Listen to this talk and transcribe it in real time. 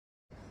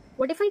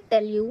What if I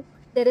tell you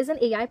there is an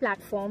AI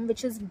platform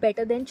which is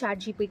better than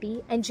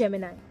ChatGPT and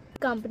Gemini? The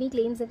company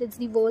claims that it's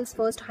the world's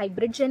first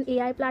hybrid Gen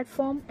AI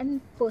platform, and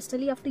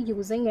personally, after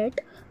using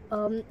it,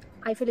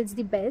 I feel it's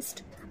the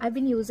best. I've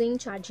been using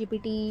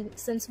ChatGPT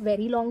since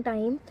very long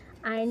time,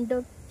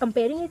 and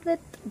comparing it with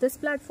this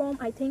platform,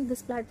 I think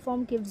this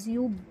platform gives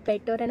you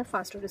better and a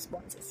faster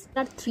responses.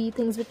 There are three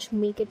things which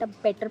make it a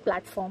better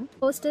platform.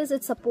 First is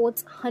it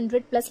supports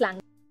 100+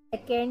 languages.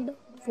 Second,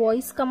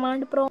 voice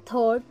command prompt.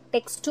 Third,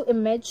 text to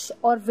image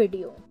or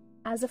video.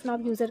 As of now,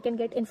 user can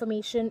get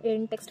information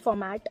in text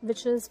format,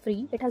 which is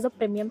free. It has a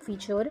premium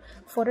feature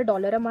for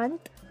 $1 a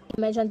month.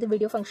 Image and the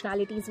video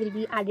functionalities will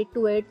be added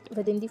to it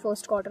within the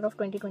first quarter of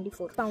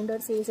 2024. Founder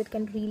says it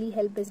can really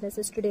help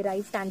businesses to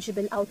derive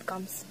tangible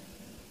outcomes.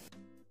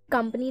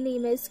 Company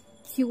name is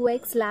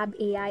QX Lab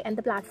AI and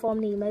the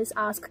platform name is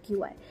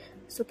AskQx.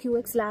 So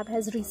QX Lab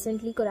has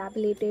recently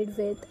collaborated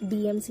with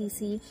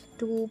DMCC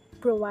to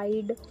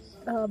provide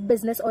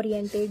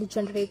business-oriented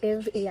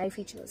generative AI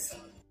features.